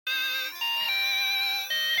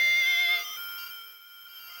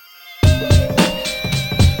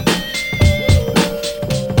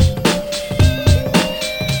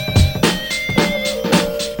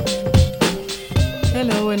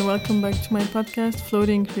back to my podcast,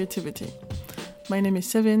 Floating Creativity. My name is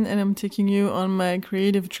Sevin, and I'm taking you on my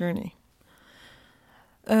creative journey.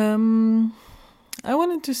 I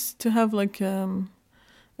wanted to have a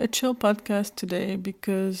chill podcast today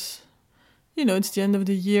because, it's the end of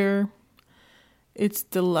the year. It's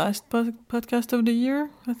the last podcast of the year,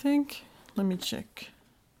 I think. Let me check.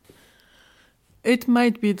 It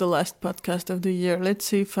might be the last podcast of the year. Let's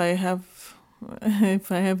see if I have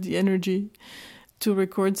the energy to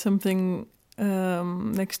record something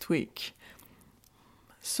next week.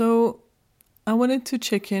 So I wanted to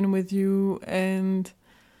check in with you and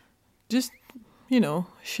just,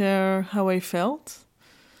 share how I felt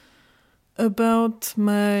about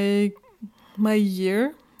my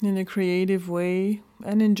year in a creative way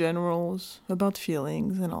and in general about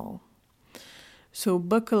feelings and all. So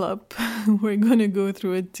buckle up, we're going to go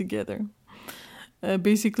through it together.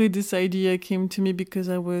 Basically, this idea came to me because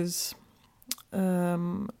I was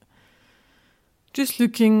just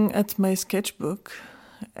looking at my sketchbook,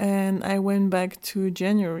 and I went back to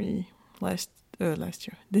January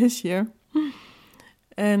this year,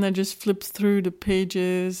 and I just flipped through the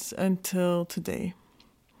pages until today.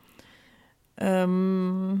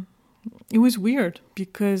 It was weird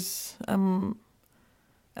because I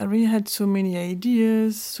really had so many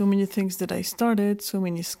ideas, so many things that I started, so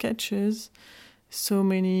many sketches, so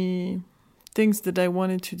many things that I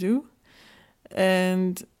wanted to do.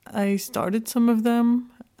 And I started some of them.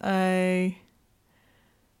 I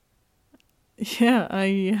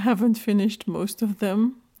haven't finished most of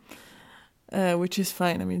them, which is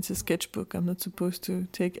fine. I mean, it's a sketchbook. I'm not supposed to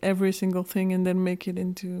take every single thing and then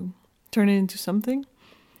turn it into something.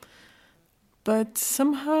 But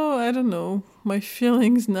somehow, I don't know, my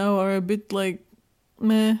feelings now are a bit like,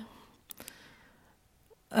 meh.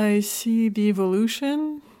 I see the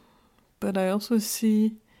evolution, but I also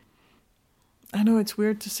see, I know it's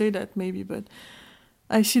weird to say that maybe, but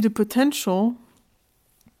I see the potential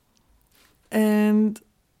and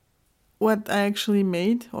what I actually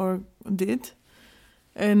made or did.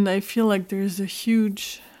 And I feel like there's a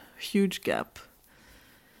huge, huge gap.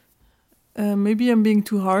 Maybe I'm being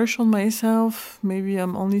too harsh on myself. Maybe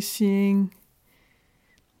I'm only seeing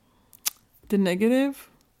the negative.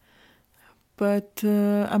 But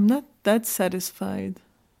I'm not that satisfied.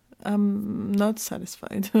 I'm not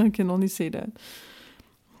satisfied. I can only say that.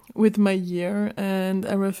 With my year and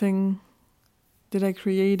everything that I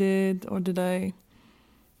created or that I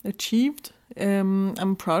achieved.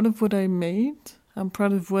 I'm proud of what I made. I'm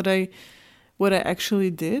proud of what I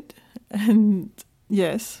actually did. And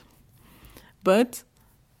yes. But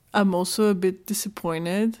I'm also a bit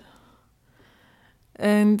disappointed.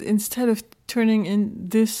 And instead of turning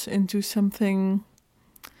this into something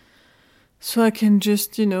so I can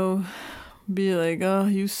just, be like, oh,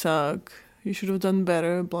 you suck, you should have done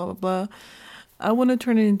better, blah, blah, blah. I want to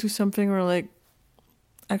turn it into something where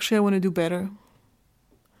actually I want to do better.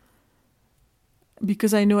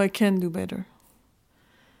 Because I know I can do better.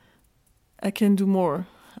 I can do more.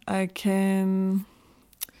 I can...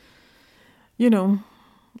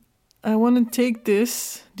 I want to take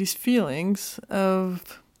these feelings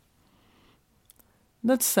of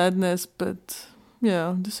not sadness, but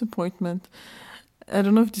disappointment. I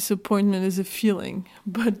don't know if disappointment is a feeling,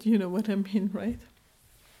 but you know what I mean, right?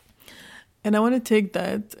 And I want to take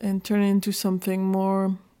that and turn it into something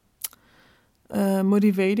more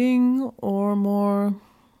motivating or more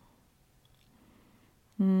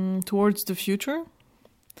towards the future.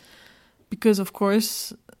 Because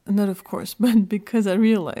but because I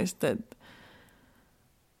realized that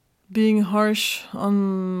being harsh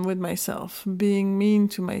with myself, being mean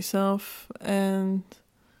to myself, and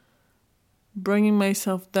bringing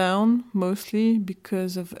myself down, mostly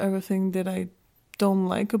because of everything that I don't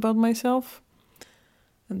like about myself,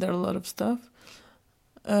 and there are a lot of stuff,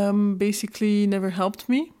 basically never helped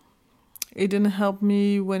me. It didn't help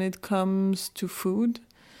me when it comes to food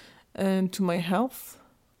and to my health.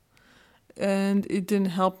 And it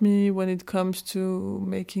didn't help me when it comes to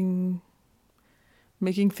making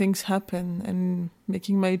things happen and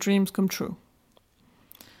making my dreams come true.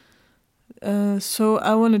 So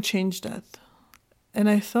I want to change that. And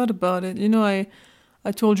I thought about it.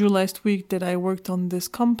 I told you last week that I worked on this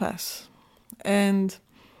compass. And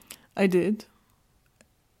I did.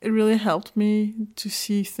 It really helped me to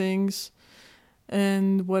see things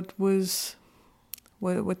and what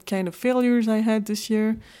kind of failures I had this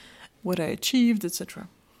year, what I achieved, etc.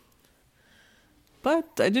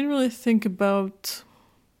 But I didn't really think about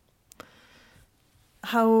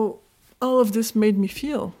how all of this made me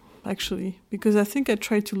feel, actually, because I think I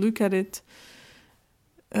tried to look at it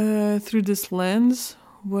through this lens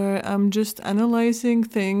where I'm just analyzing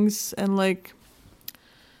things and like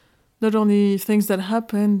not only things that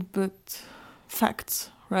happened, but facts,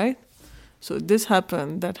 right? So this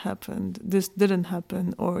happened, that happened, this didn't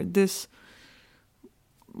happen, or this,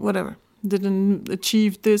 whatever, didn't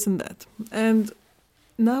achieve this and that. And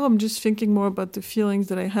now I'm just thinking more about the feelings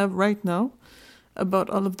that I have right now about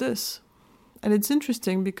all of this. And it's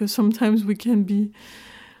interesting because sometimes we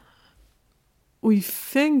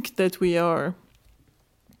think that we are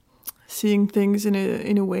seeing things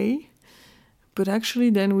in a way, but actually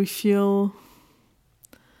then we feel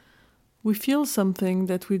something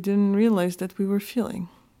that we didn't realize that we were feeling.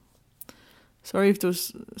 Sorry if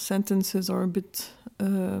those sentences are a bit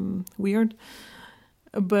weird,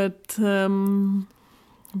 but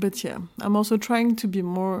yeah, I'm also trying to be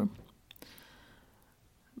more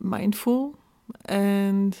mindful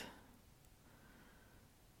and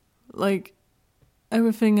like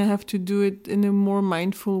everything I have to do it in a more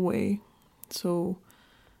mindful way. So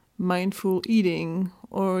mindful eating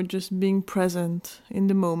or just being present in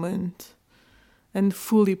the moment and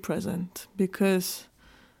fully present, because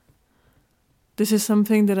this is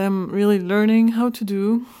something that I'm really learning how to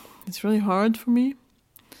do. It's really hard for me.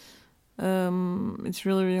 It's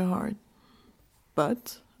really, really hard.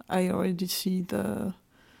 But I already see the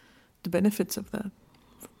benefits of that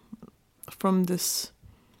from this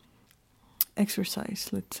exercise,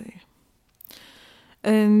 let's say.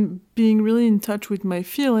 And being really in touch with my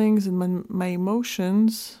feelings and my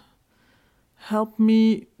emotions help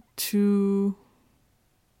me to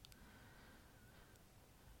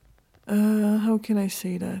how can I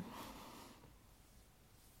say that?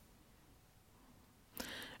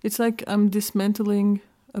 It's like I'm dismantling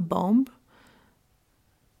a bomb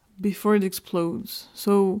before it explodes.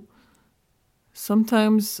 So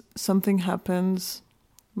sometimes something happens,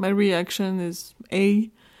 my reaction is A,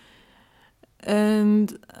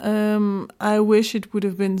 and I wish it would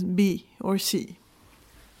have been B or C.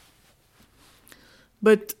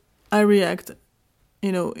 But I react,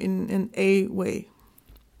 in an A way.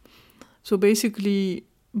 So basically,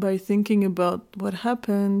 by thinking about what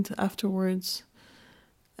happened afterwards,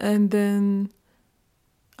 and then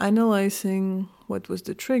analyzing what was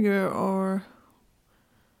the trigger or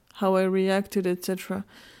how I reacted, etc.,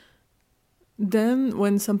 then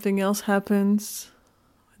when something else happens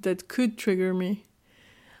that could trigger me,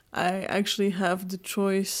 I actually have the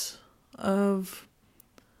choice of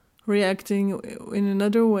reacting in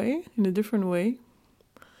another way, in a different way.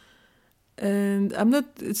 And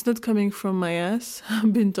it's not coming from my ass.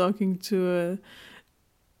 I've been talking to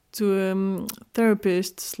a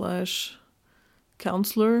therapist /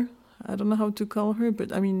 counselor. I don't know how to call her,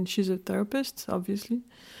 but I mean, she's a therapist, obviously.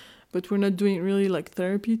 But we're not doing really like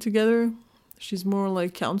therapy together. She's more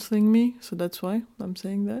like counseling me, so that's why I'm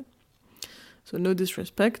saying that. So no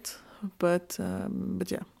disrespect, but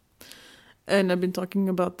yeah. And I've been talking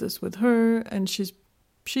about this with her, and she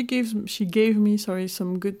gave me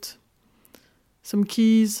some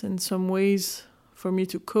keys and some ways for me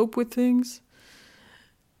to cope with things.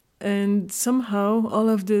 And somehow all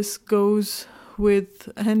of this goes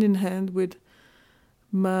hand in hand with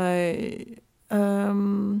my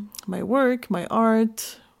my work, my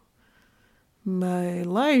art, my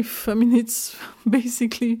life. I mean, it's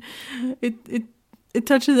basically it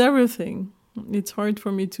touches everything. It's hard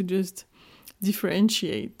for me to just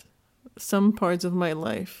differentiate some parts of my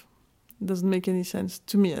life. It doesn't make any sense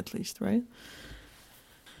to me, at least, right?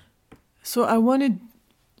 So I wanted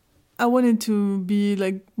to be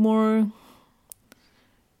like more.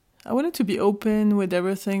 I wanted to be open with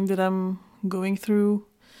everything that I'm going through,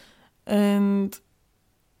 and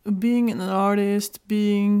being an artist,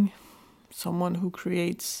 being someone who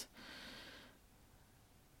creates,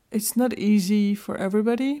 it's not easy for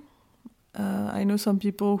everybody. I know some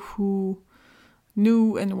people who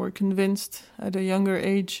knew and were convinced at a younger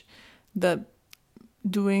age that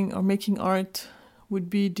doing or making art would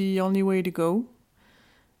be the only way to go,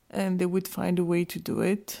 and they would find a way to do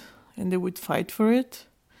it, and they would fight for it.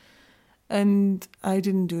 And I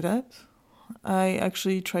didn't do that. I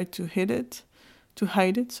actually tried to hide it.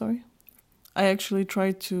 I actually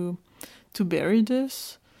tried to bury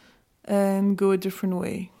this and go a different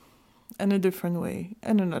way, and a different way,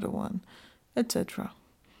 and another one, etc.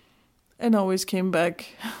 And always came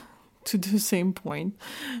back to the same point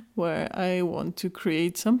where I want to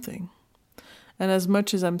create something. And as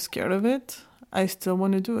much as I'm scared of it, I still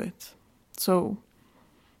want to do it. So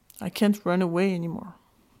I can't run away anymore.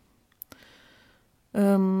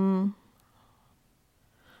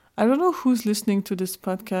 I don't know who's listening to this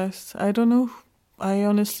podcast. I don't know. I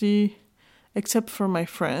honestly, except for my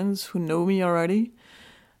friends who know me already,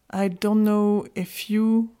 I don't know if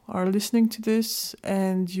you are listening to this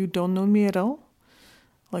and you don't know me at all.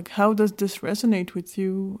 Like, how does this resonate with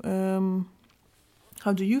you?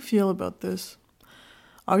 How do you feel about this?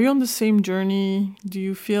 Are you on the same journey? Do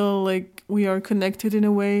you feel like we are connected in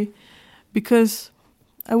a way? Because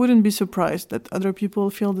I wouldn't be surprised that other people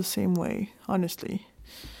feel the same way, honestly.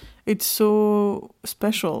 It's so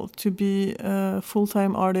special to be a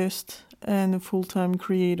full-time artist and a full-time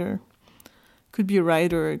creator. Could be a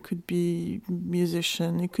writer, it could be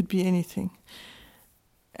musician, it could be anything.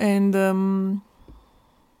 And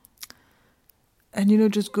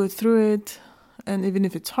just go through it. And even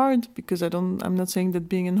if it's hard, because I'm not saying that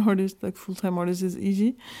being an artist, like full-time artist, is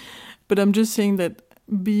easy, but I'm just saying that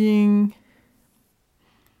being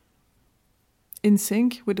in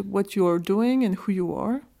sync with what you are doing and who you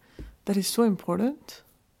are, that is so important.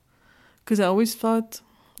 Because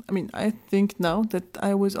I think now that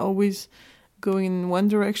I was always going in one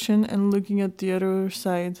direction and looking at the other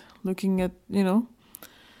side, looking at,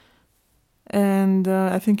 and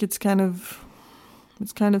I think it's kind of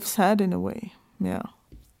sad in a way. Yeah.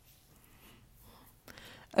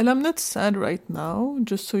 And I'm not sad right now,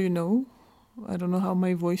 just so you know. I don't know how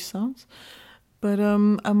my voice sounds, but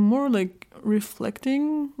I'm more like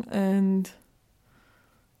reflecting, and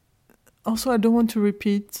also I don't want to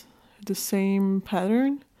repeat the same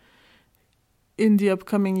pattern in the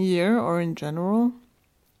upcoming year or in general.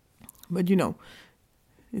 But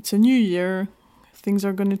it's a new year, things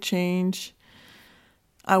are going to change.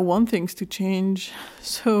 I want things to change,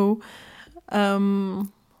 so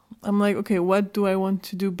I'm like, okay, what do I want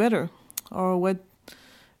to do better, or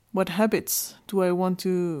what habits do I want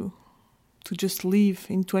to just leave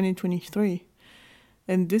in 2023?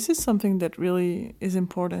 And this is something that really is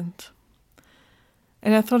important.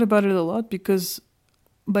 And I thought about it a lot, because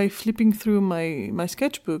by flipping through my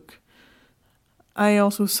sketchbook, I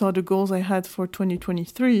also saw the goals I had for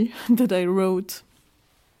 2023 that I wrote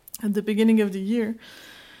at the beginning of the year.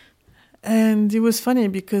 And it was funny,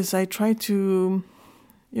 because I tried to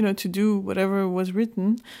do whatever was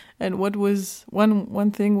written. And what was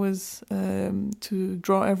one thing was to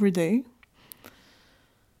draw every day,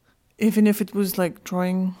 even if it was like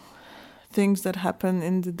drawing things that happen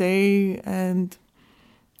in the day, and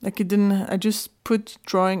like I just put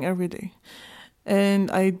drawing every day.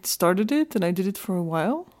 And I started it, and I did it for a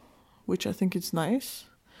while, which I think is nice.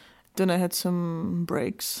 Then I had some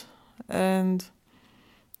breaks, and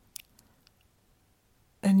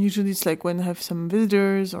usually it's like when I have some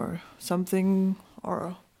visitors or something,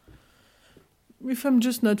 or if I'm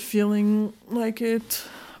just not feeling like it.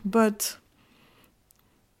 But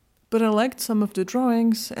I liked some of the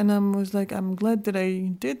drawings, and I was like, I'm glad that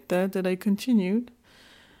I did that I continued.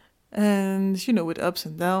 And, with ups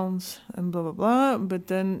and downs and blah, blah, blah. But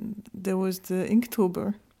then there was the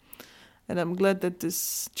Inktober. And I'm glad that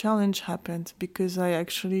this challenge happened, because I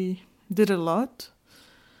actually did a lot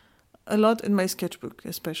in my sketchbook,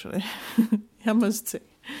 especially, I must say.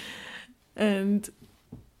 And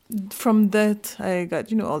from that, I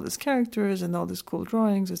got, all these characters and all these cool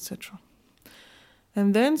drawings, etc.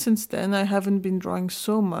 And then, since then, I haven't been drawing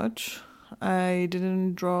so much. I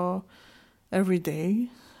didn't draw every day.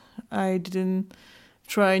 I didn't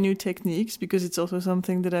try new techniques, because it's also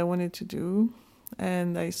something that I wanted to do.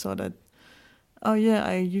 And I saw that, oh yeah,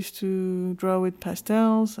 I used to draw with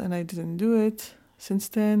pastels, and I didn't do it since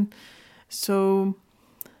then. So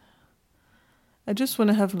I just want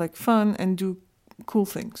to have like fun and do cool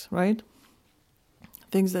things, right?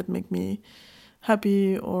 Things that make me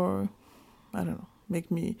happy, or, I don't know, make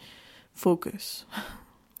me focus.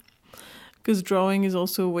 Because drawing is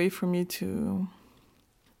also a way for me to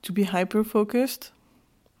be hyper-focused.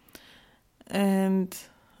 And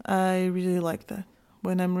I really like that.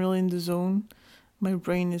 When I'm really in the zone, my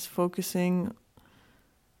brain is focusing.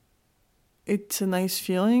 It's a nice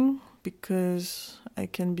feeling, because I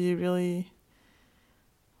can be really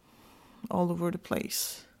all over the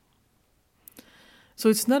place. So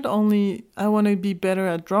it's not only I want to be better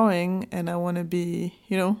at drawing and I want to be,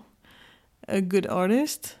 a good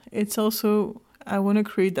artist. It's also I want to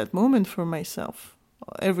create that moment for myself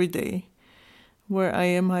every day, where I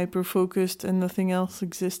am hyper-focused and nothing else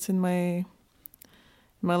exists in my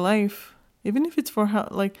life. Even if it's for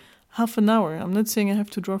half an hour. I'm not saying I have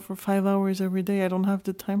to draw for 5 hours every day. I don't have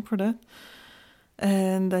the time for that.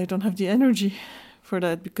 And I don't have the energy for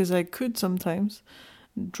that, because I could sometimes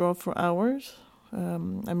draw for hours.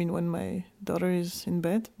 When my daughter is in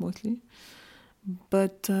bed, mostly.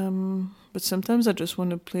 But sometimes I just want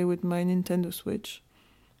to play with my Nintendo Switch.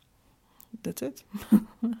 That's it.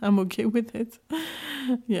 I'm okay with it.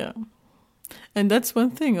 Yeah. And that's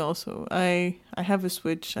one thing also. I have a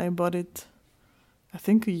Switch. I bought it, I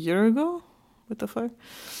think, a year ago. What the fuck?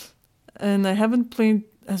 And I haven't played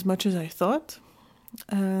as much as I thought.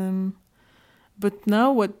 But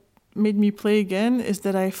now what made me play again is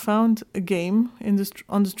that I found a game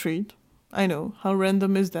on the street. I know, how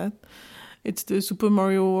random is that? It's the Super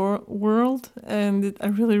Mario World, and I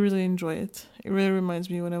really, really enjoy it. It really reminds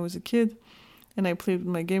me when I was a kid, and I played with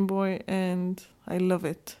my Game Boy, and I love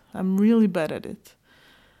it. I'm really bad at it.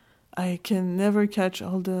 I can never catch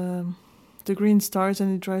all the green stars,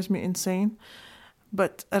 and it drives me insane.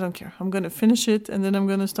 But I don't care. I'm going to finish it, and then I'm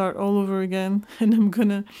going to start all over again, and I'm going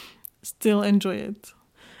to still enjoy it.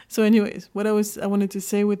 So anyways, what I wanted to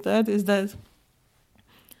say with that is that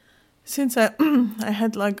since I I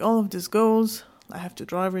had like all of these goals, I have to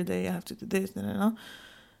draw every day, I have to do this, then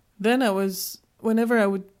whenever I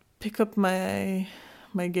would pick up my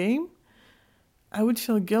game, I would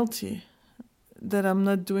feel guilty that I'm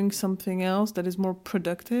not doing something else that is more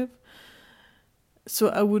productive. So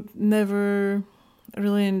I would never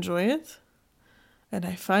really enjoy it. And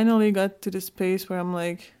I finally got to the space where I'm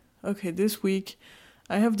like, okay, this week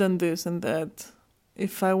I have done this and that.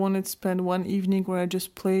 If I wanted to spend one evening where I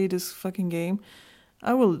just play this fucking game,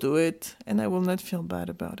 I will do it and I will not feel bad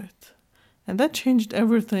about it. And that changed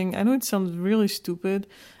everything. I know it sounds really stupid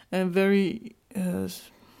and very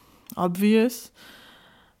obvious,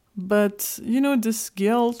 but this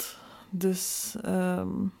guilt, this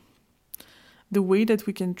the way that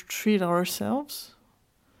we can treat ourselves,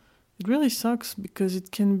 it really sucks because it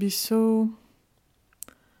can be so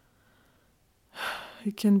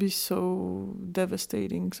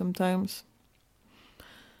devastating sometimes.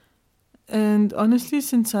 And honestly,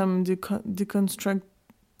 since I'm deconstructing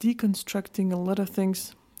a lot of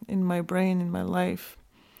things in my brain, in my life,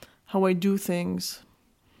 how I do things,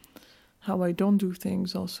 how I don't do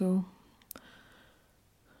things also,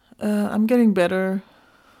 I'm getting better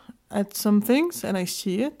at some things and I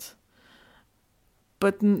see it,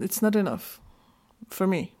 but it's not enough for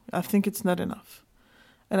me. I think it's not enough.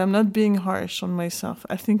 And I'm not being harsh on myself.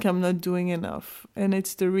 I think I'm not doing enough. And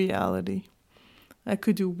it's the reality. I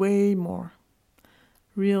could do way more.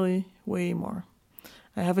 Really, way more.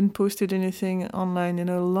 I haven't posted anything online in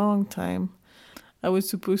a long time. I was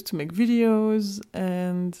supposed to make videos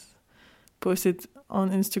and post it on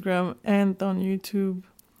Instagram and on YouTube.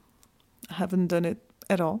 I haven't done it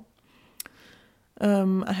at all.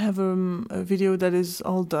 I have a video that is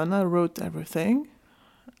all done. I wrote everything.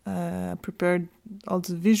 Prepared all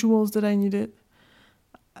the visuals that I needed.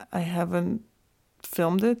 I haven't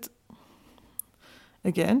filmed it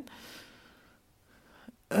again.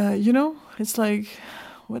 It's like,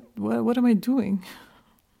 what am I doing?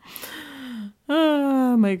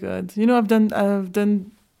 Oh my God!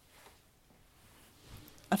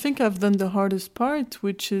 I think I've done the hardest part,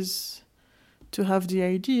 which is to have the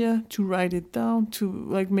idea, to write it down, to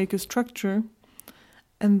like make a structure,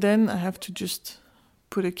 and then I have to just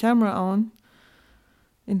put a camera on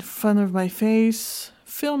in front of my face,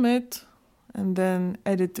 film it, and then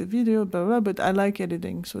edit the video, blah, blah, but I like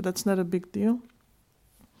editing, so that's not a big deal.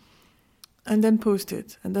 And then post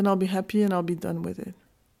it, and then I'll be happy and I'll be done with it.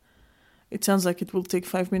 It sounds like it will take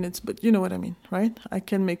 5 minutes, but you know what I mean, right? I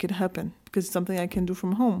can make it happen because it's something I can do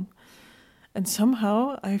from home. And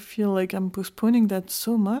somehow I feel like I'm postponing that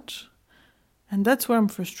so much, and that's where I'm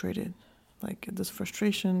frustrated. Like this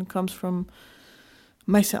frustration comes from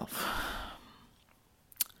myself.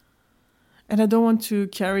 And I don't want to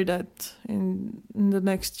carry that in the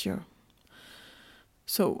next year.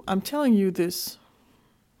 So I'm telling you this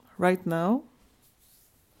right now.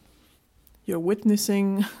 You're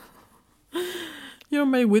witnessing, you're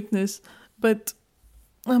my witness, but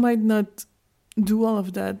I might not do all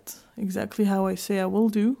of that exactly how I say I will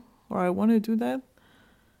do, or I want to do that,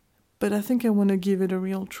 but I think I want to give it a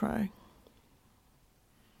real try.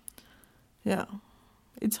 Yeah,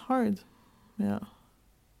 it's hard. Yeah.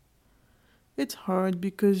 It's hard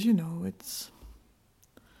because, it's...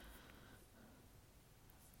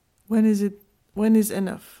 When is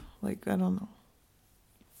enough? Like, I don't know.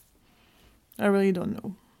 I really don't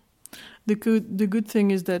know. The good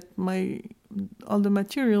thing is that all the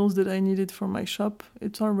materials that I needed for my shop,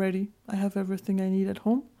 it's all ready. I have everything I need at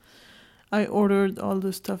home. I ordered all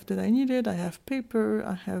the stuff that I needed. I have paper.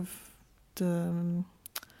 I have the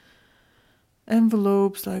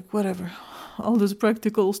envelopes, like whatever. All this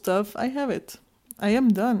practical stuff. I have it. I am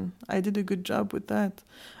done. I did a good job with that.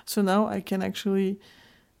 So now I can actually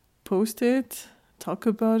post it, talk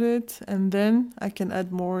about it, and then I can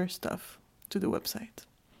add more stuff to the website.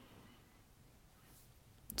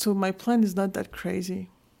 So my plan is not that crazy.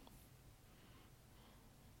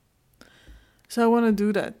 So I want to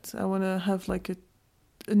do that. I want to have like a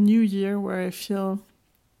new year where I feel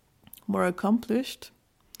more accomplished.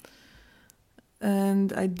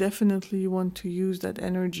 And I definitely want to use that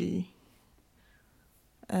energy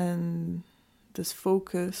and this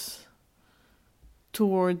focus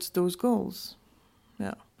towards those goals.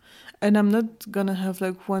 Yeah. And I'm not gonna have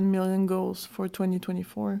like 1 million goals for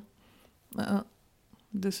 2024.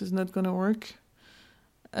 This is not gonna work.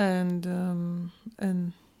 And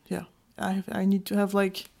yeah, I need to have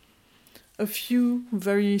like a few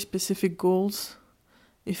very specific goals.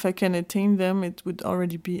 If I can attain them, it would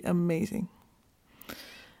already be amazing.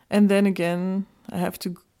 And then again, I have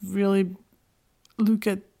to really look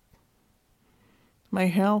at my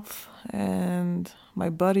health and my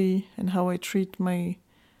body and how I treat my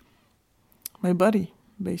body,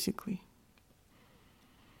 basically.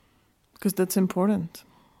 Because that's important.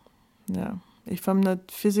 Yeah. If I'm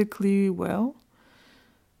not physically well,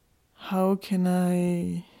 how can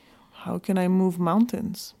I move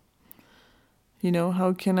mountains?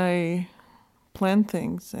 How can I plan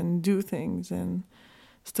things and do things and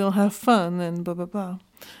still have fun and blah, blah, blah.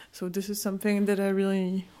 So this is something that I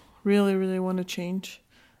really, really, really want to change.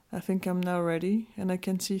 I think I'm now ready and I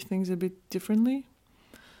can see things a bit differently.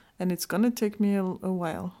 And it's going to take me a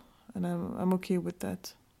while. And I'm okay with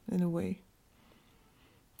that in a way.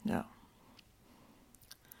 Yeah.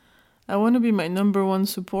 I want to be my number one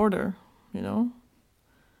supporter,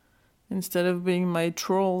 instead of being my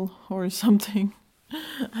troll or something.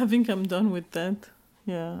 I think I'm done with that.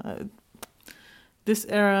 Yeah. This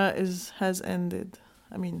era has ended.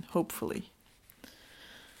 I mean, hopefully.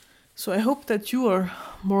 So I hope that you are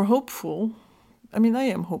more hopeful. I mean, I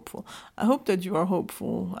am hopeful. I hope that you are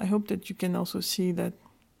hopeful. I hope that you can also see that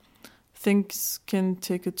things can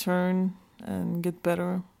take a turn and get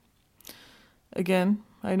better. Again,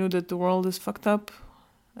 I know that the world is fucked up.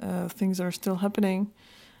 Things are still happening.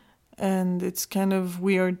 And it's kind of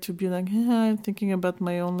weird to be like, I'm thinking about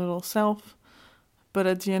my own little self. But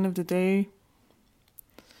at the end of the day,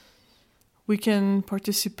 we can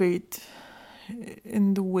participate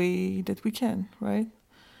in the way that we can, right?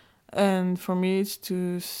 And for me, it's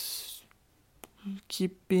to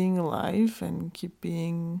keep being alive and keep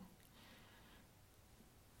being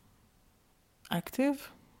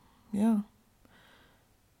active. Yeah.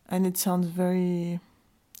 And it sounds very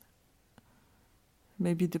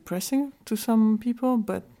maybe depressing to some people,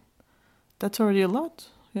 but that's already a lot.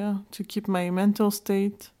 Yeah. To keep my mental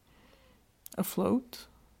state afloat.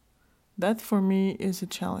 That for me is a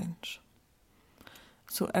challenge.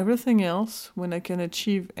 So everything else, when I can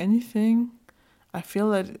achieve anything, I feel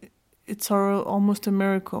that it's almost a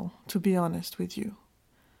miracle, to be honest with you.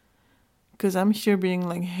 Because I'm here being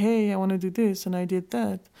like, hey, I want to do this, and I did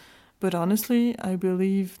that. But honestly, I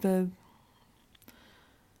believe that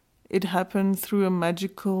it happened through a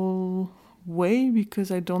magical way,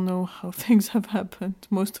 because I don't know how things have happened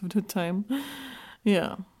most of the time.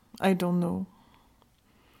 Yeah, I don't know.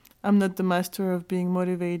 I'm not the master of being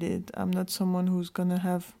motivated. I'm not someone who's going to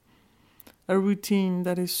have a routine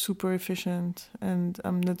that is super efficient, and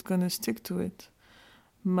I'm not going to stick to it.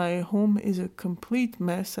 My home is a complete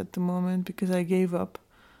mess at the moment because I gave up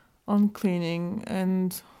on cleaning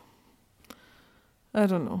and, I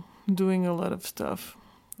don't know, doing a lot of stuff.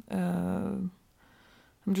 I'm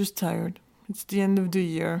just tired. It's the end of the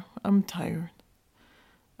year. I'm tired.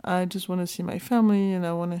 I just want to see my family and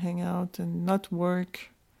I want to hang out and not work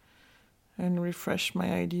and refresh my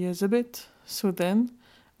ideas a bit. So then,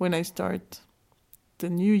 when I start the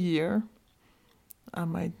new year, I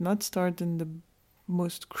might not start in the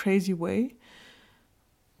most crazy way,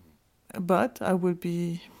 but I will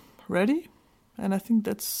be ready, and I think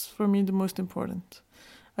that's for me the most important.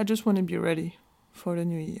 I just want to be ready for the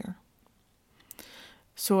new year.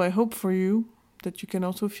 So I hope for you that you can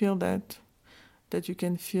also feel that you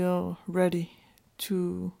can feel ready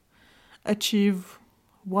to achieve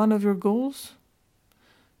one of your goals.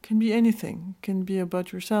 Can be anything. Can be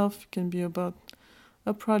about yourself. Can be about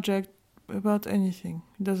a project. About anything.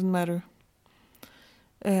 It doesn't matter.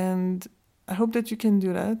 And I hope that you can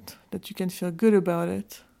do that you can feel good about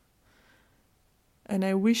it. And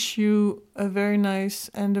I wish you a very nice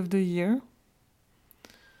end of the year.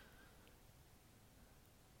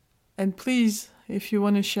 And please, if you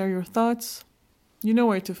want to share your thoughts, you know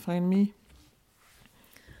where to find me.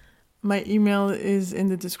 My email is in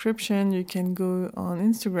the description. You can go on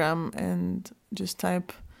Instagram and just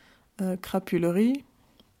type Crapulerie.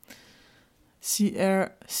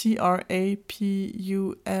 Crapulerie.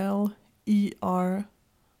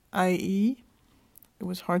 It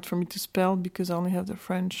was hard for me to spell because I only have the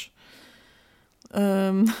French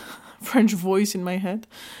French voice in my head.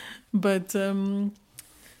 But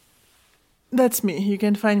that's me. You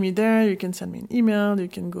can find me there. You can send me an email. You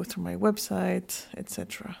can go through my website,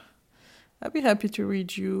 etc. I'd be happy to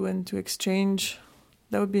read you and to exchange.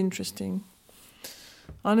 That would be interesting.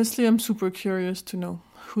 Honestly, I'm super curious to know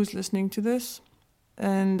who's listening to this.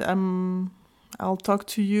 And I'll talk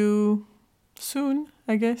to you soon,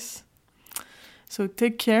 I guess. So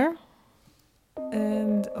take care.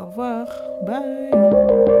 And au revoir.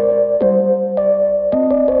 Bye.